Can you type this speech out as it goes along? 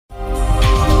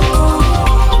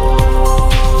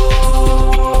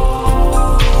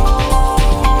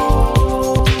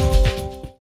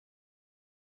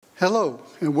Hello,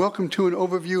 and welcome to an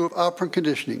overview of operant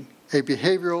conditioning, a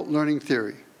behavioral learning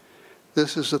theory.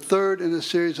 This is the third in a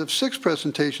series of 6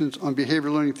 presentations on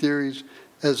behavioral learning theories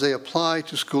as they apply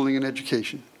to schooling and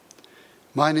education.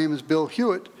 My name is Bill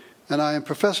Hewitt, and I am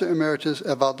Professor Emeritus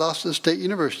at Valdosta State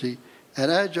University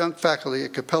and adjunct faculty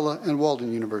at Capella and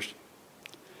Walden University.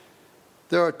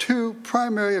 There are 2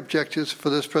 primary objectives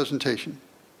for this presentation.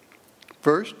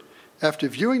 First, after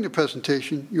viewing the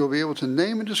presentation, you will be able to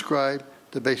name and describe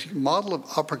the basic model of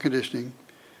operant conditioning.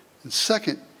 And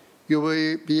second, you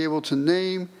will be able to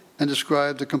name and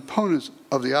describe the components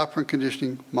of the operant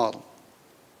conditioning model.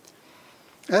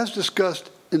 As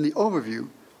discussed in the overview,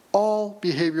 all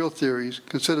behavioral theories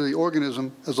consider the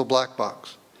organism as a black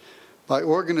box. By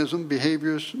organism,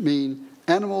 behaviors mean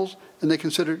animals, and they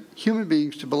consider human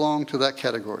beings to belong to that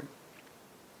category.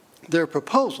 Their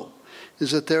proposal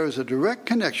is that there is a direct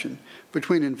connection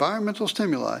between environmental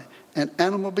stimuli and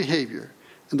animal behavior,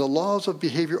 and the laws of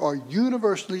behavior are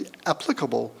universally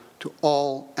applicable to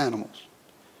all animals.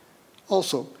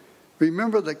 Also,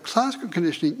 remember that classical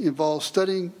conditioning involves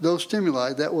studying those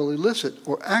stimuli that will elicit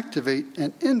or activate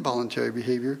an involuntary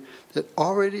behavior that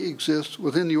already exists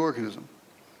within the organism,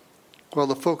 while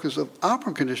the focus of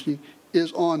operant conditioning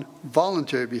is on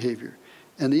voluntary behavior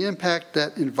and the impact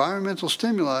that environmental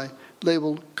stimuli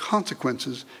labeled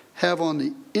consequences have on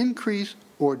the increase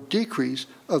or decrease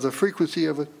of the frequency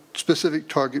of a specific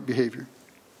target behavior.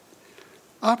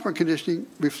 Operant conditioning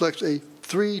reflects a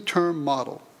 3-term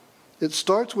model. It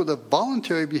starts with a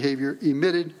voluntary behavior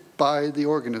emitted by the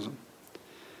organism.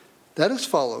 That is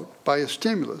followed by a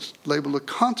stimulus labeled a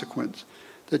consequence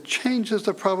that changes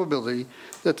the probability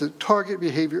that the target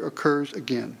behavior occurs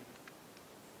again.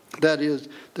 That is,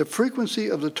 the frequency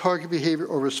of the target behavior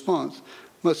or response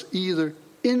must either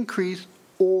increase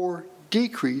or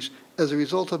decrease as a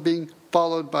result of being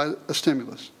followed by a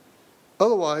stimulus.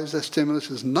 Otherwise, that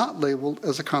stimulus is not labeled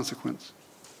as a consequence.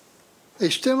 A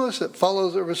stimulus that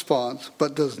follows a response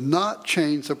but does not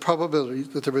change the probability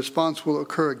that the response will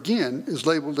occur again is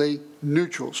labeled a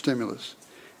neutral stimulus.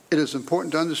 It is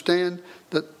important to understand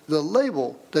that the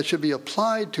label that should be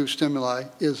applied to stimuli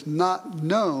is not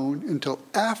known until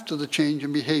after the change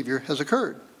in behavior has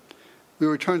occurred. We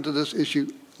will return to this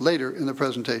issue later in the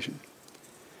presentation.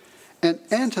 An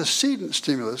antecedent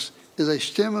stimulus is a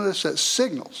stimulus that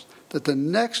signals that the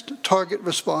next target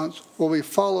response will be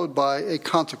followed by a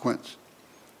consequence.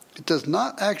 It does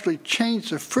not actually change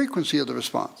the frequency of the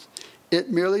response.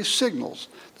 It merely signals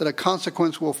that a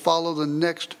consequence will follow the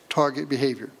next target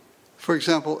behavior. For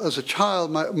example, as a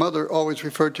child, my mother always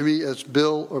referred to me as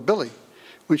Bill or Billy.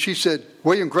 When she said,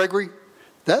 "William Gregory,"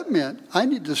 that meant I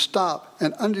needed to stop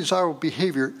an undesirable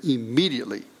behavior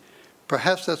immediately.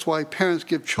 Perhaps that's why parents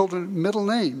give children middle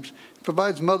names. It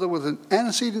provides mother with an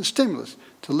antecedent stimulus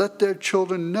to let their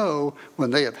children know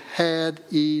when they have had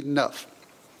enough.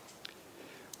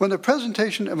 When the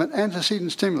presentation of an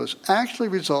antecedent stimulus actually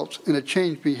results in a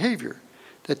changed behavior,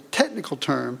 the technical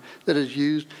term that is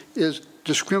used is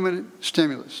discriminant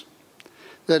stimulus.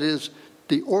 That is,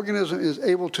 the organism is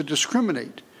able to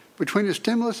discriminate between a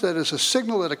stimulus that is a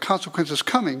signal that a consequence is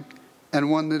coming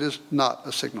and one that is not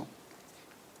a signal.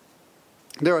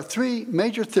 There are 3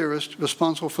 major theorists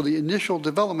responsible for the initial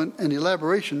development and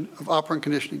elaboration of operant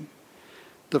conditioning.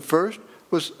 The first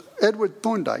was Edward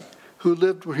Thorndike, who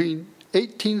lived between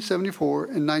 1874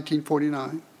 and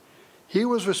 1949. He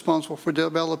was responsible for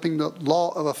developing the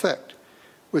law of effect,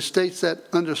 which states that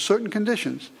under certain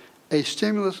conditions, a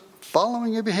stimulus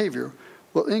following a behavior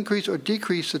will increase or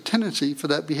decrease the tendency for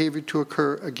that behavior to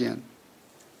occur again.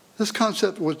 This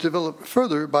concept was developed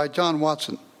further by John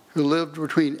Watson, who lived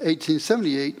between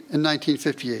 1878 and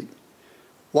 1958.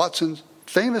 Watson's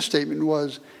famous statement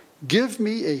was, "Give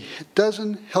me a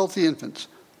dozen healthy infants,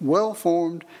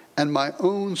 well-formed, and my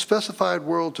own specified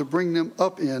world to bring them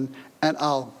up in, and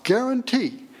I'll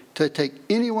guarantee to take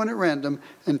anyone at random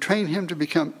and train him to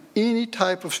become any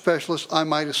type of specialist I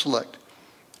might select.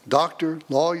 Doctor,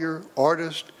 lawyer,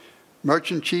 artist,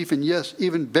 merchant chief, and yes,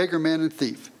 even beggar man and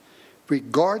thief,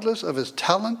 regardless of his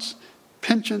talents,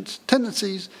 penchants,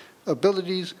 tendencies,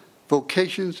 abilities,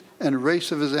 vocations, and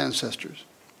race of his ancestors."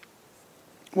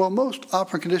 While most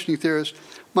operant conditioning theorists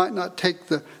might not take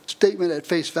the statement at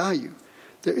face value,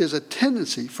 there is a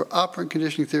tendency for operant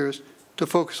conditioning theorists to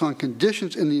focus on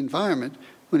conditions in the environment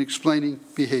when explaining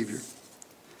behavior.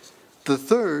 The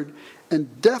third,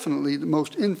 and definitely the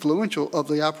most influential of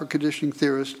the operant conditioning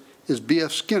theorists, is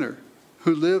B.F. Skinner,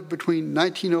 who lived between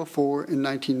 1904 and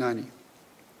 1990.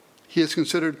 He is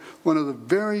considered one of the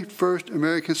very first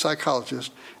American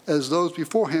psychologists, as those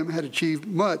before him had achieved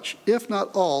much, if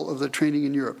not all, of their training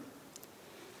in Europe.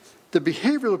 The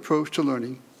behavioral approach to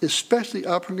learning especially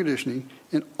operant conditioning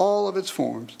in all of its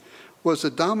forms, was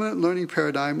the dominant learning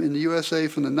paradigm in the USA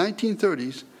from the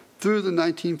 1930s through the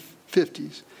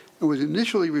 1950s and was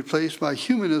initially replaced by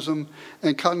humanism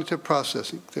and cognitive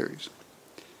processing theories.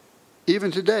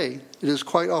 Even today, it is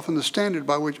quite often the standard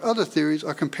by which other theories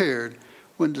are compared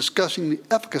when discussing the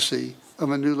efficacy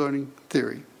of a new learning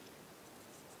theory.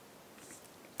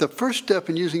 The first step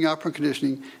in using operant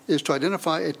conditioning is to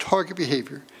identify a target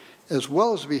behavior, as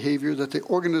well as a behavior that the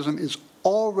organism is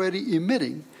already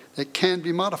emitting that can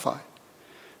be modified.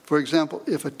 For example,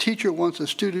 if a teacher wants a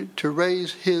student to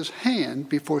raise his hand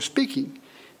before speaking,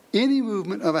 any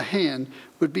movement of a hand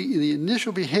would be the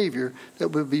initial behavior that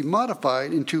would be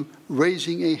modified into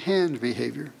raising a hand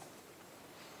behavior.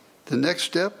 The next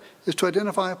step is to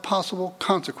identify possible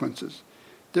consequences.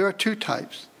 There are two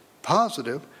types: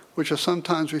 positive, which are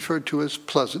sometimes referred to as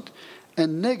pleasant,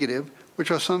 and negative,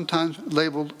 which are sometimes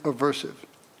labeled aversive.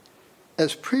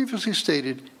 As previously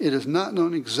stated, it is not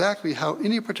known exactly how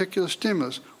any particular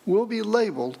stimulus will be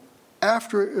labeled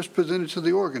after it is presented to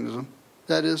the organism,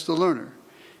 that is, the learner.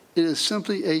 It is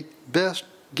simply a best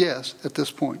guess at this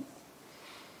point.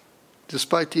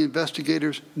 Despite the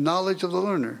investigator's knowledge of the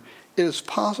learner, it is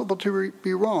possible to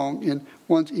be wrong in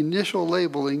one's initial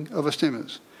labeling of a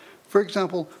stimulus. For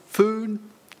example, food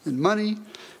and money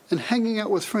and hanging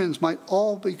out with friends might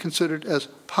all be considered as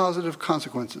positive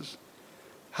consequences.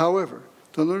 However,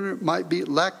 the learner might be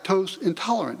lactose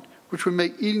intolerant, which would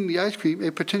make eating the ice cream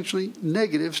a potentially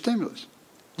negative stimulus.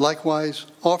 Likewise,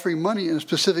 offering money in a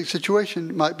specific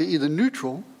situation might be either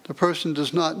neutral, the person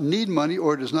does not need money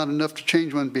or it is not enough to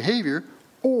change one's behavior,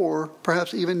 or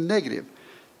perhaps even negative.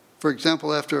 For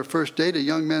example, after a first date, a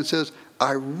young man says,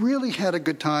 "I really had a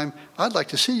good time, I'd like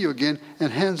to see you again,"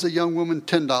 and hands the young woman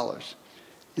 $10.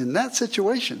 In that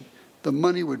situation, the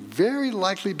money would very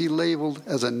likely be labeled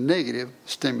as a negative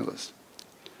stimulus.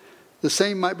 The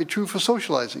same might be true for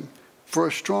socializing. For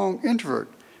a strong introvert,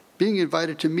 being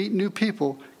invited to meet new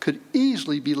people could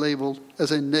easily be labeled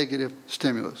as a negative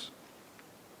stimulus.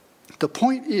 The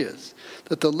point is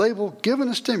that the label given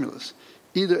a stimulus,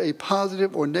 either a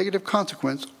positive or negative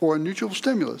consequence or a neutral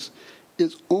stimulus,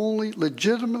 is only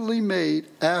legitimately made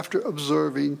after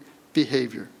observing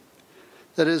behavior.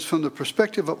 That is, from the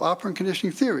perspective of operant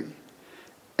conditioning theory,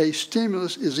 a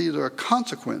stimulus is either a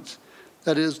consequence,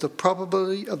 that is, the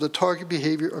probability of the target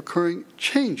behavior occurring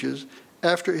changes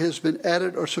after it has been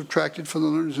added or subtracted from the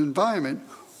learner's environment,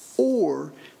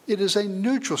 or it is a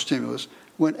neutral stimulus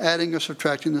when adding or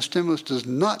subtracting the stimulus does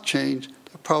not change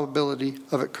the probability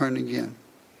of it occurring again.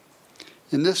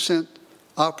 In this sense,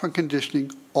 operant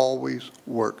conditioning always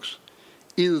works.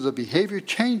 Either the behavior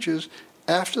changes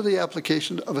after the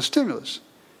application of a stimulus,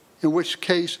 in which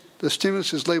case the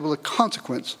stimulus is labeled a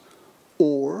consequence,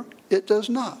 or it does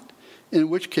not, in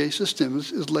which case the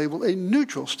stimulus is labeled a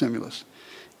neutral stimulus.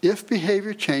 If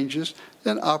behavior changes,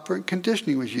 then operant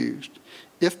conditioning was used.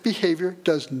 If behavior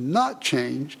does not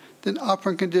change, then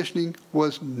operant conditioning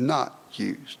was not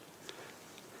used.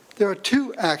 There are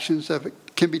two actions that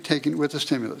can be taken with a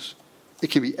stimulus. It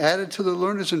can be added to the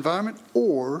learner's environment,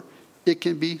 or it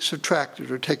can be subtracted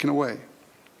or taken away.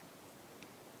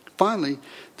 Finally,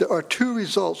 there are two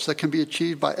results that can be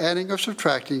achieved by adding or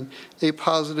subtracting a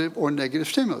positive or negative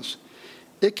stimulus.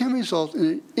 It can result in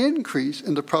an increase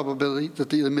in the probability that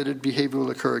the emitted behavior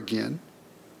will occur again,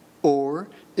 or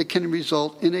it can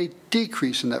result in a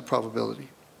decrease in that probability.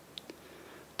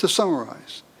 To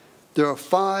summarize, there are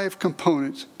 5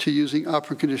 components to using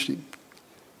operant conditioning.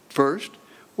 First,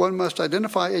 one must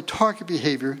identify a target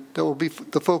behavior that will be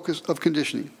the focus of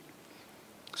conditioning.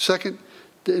 Second,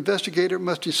 the investigator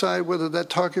must decide whether that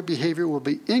target behavior will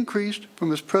be increased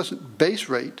from its present base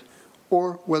rate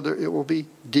or whether it will be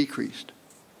decreased.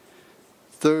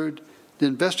 Third, the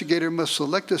investigator must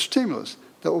select a stimulus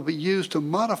that will be used to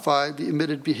modify the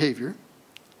emitted behavior.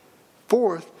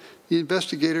 Fourth, the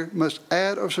investigator must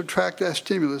add or subtract that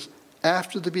stimulus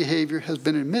after the behavior has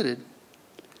been emitted.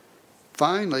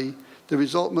 Finally, the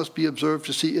result must be observed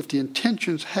to see if the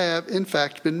intentions have, in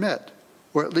fact, been met,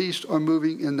 or at least are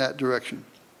moving in that direction.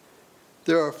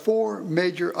 There are 4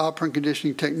 major operant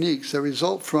conditioning techniques that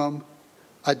result from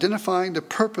identifying the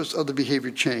purpose of the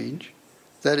behavior change,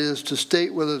 that is, to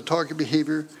state whether the target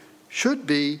behavior should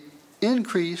be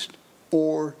increased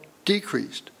or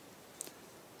decreased.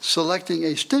 Selecting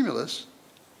a stimulus,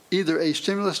 either a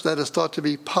stimulus that is thought to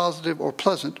be positive or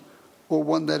pleasant, or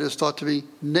one that is thought to be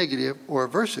negative or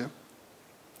aversive.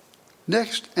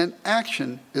 Next, an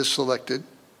action is selected,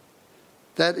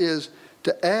 that is,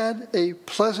 to add a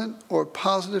pleasant or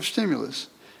positive stimulus,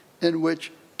 in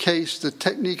which case the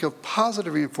technique of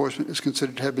positive reinforcement is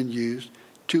considered to have been used,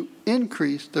 to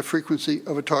increase the frequency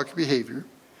of a target behavior,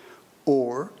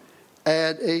 or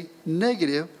add a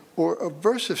negative or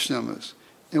aversive stimulus,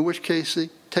 in which case the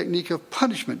technique of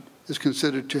punishment is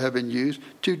considered to have been used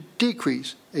to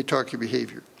decrease a target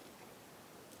behavior.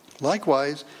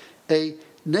 Likewise, a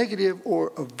negative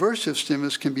or aversive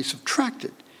stimulus can be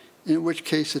subtracted, in which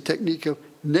case the technique of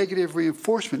negative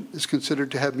reinforcement is considered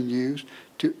to have been used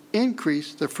to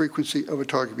increase the frequency of a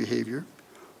target behavior,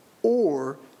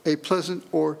 or a pleasant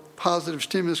or positive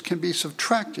stimulus can be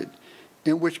subtracted,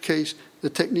 in which case the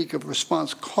technique of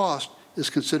response cost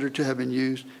is considered to have been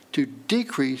used to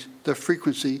decrease the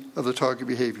frequency of the target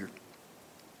behavior.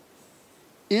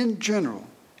 In general,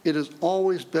 it is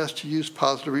always best to use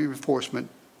positive reinforcement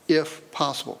if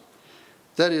possible.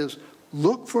 That is,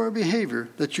 look for a behavior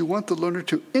that you want the learner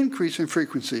to increase in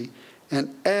frequency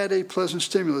and add a pleasant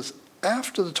stimulus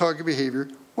after the target behavior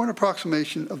or an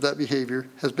approximation of that behavior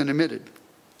has been emitted.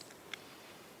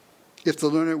 If the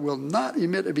learner will not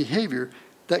emit a behavior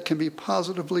that can be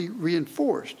positively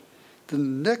reinforced,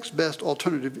 then the next best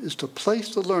alternative is to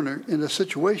place the learner in a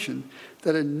situation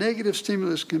that a negative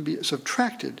stimulus can be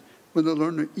subtracted when the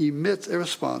learner emits a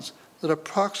response that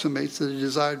approximates the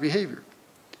desired behavior.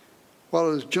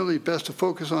 While it is generally best to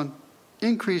focus on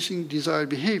increasing desired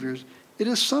behaviors, it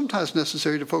is sometimes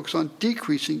necessary to focus on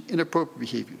decreasing inappropriate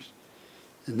behaviors.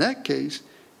 In that case,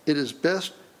 it is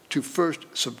best to first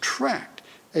subtract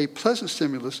a pleasant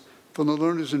stimulus from the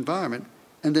learner's environment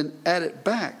and then add it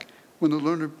back when the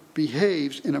learner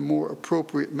behaves in a more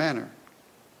appropriate manner.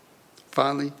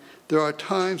 Finally, there are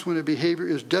times when a behavior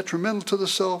is detrimental to the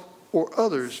self or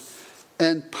others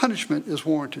and punishment is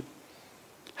warranted.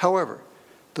 However,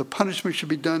 the punishment should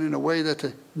be done in a way that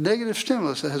the negative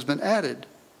stimulus that has been added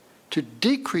to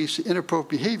decrease the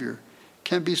inappropriate behavior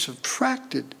can be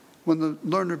subtracted when the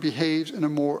learner behaves in a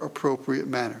more appropriate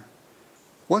manner.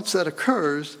 Once that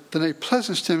occurs, then a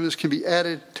pleasant stimulus can be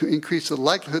added to increase the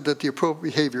likelihood that the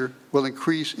appropriate behavior will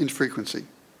increase in frequency.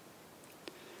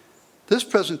 This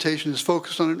presentation is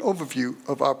focused on an overview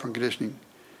of operant conditioning.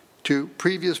 Two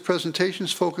previous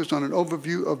presentations focused on an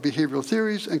overview of behavioral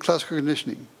theories and classical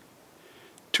conditioning.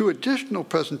 Two additional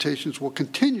presentations will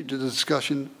continue the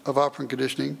discussion of operant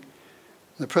conditioning.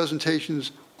 The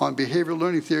presentations on behavioral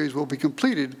learning theories will be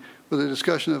completed with a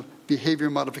discussion of behavior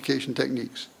modification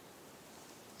techniques.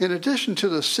 In addition to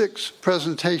the 6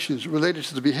 presentations related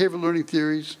to the behavioral learning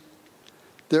theories,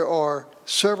 there are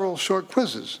several short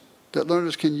quizzes that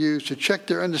learners can use to check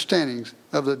their understandings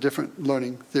of the different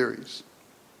learning theories.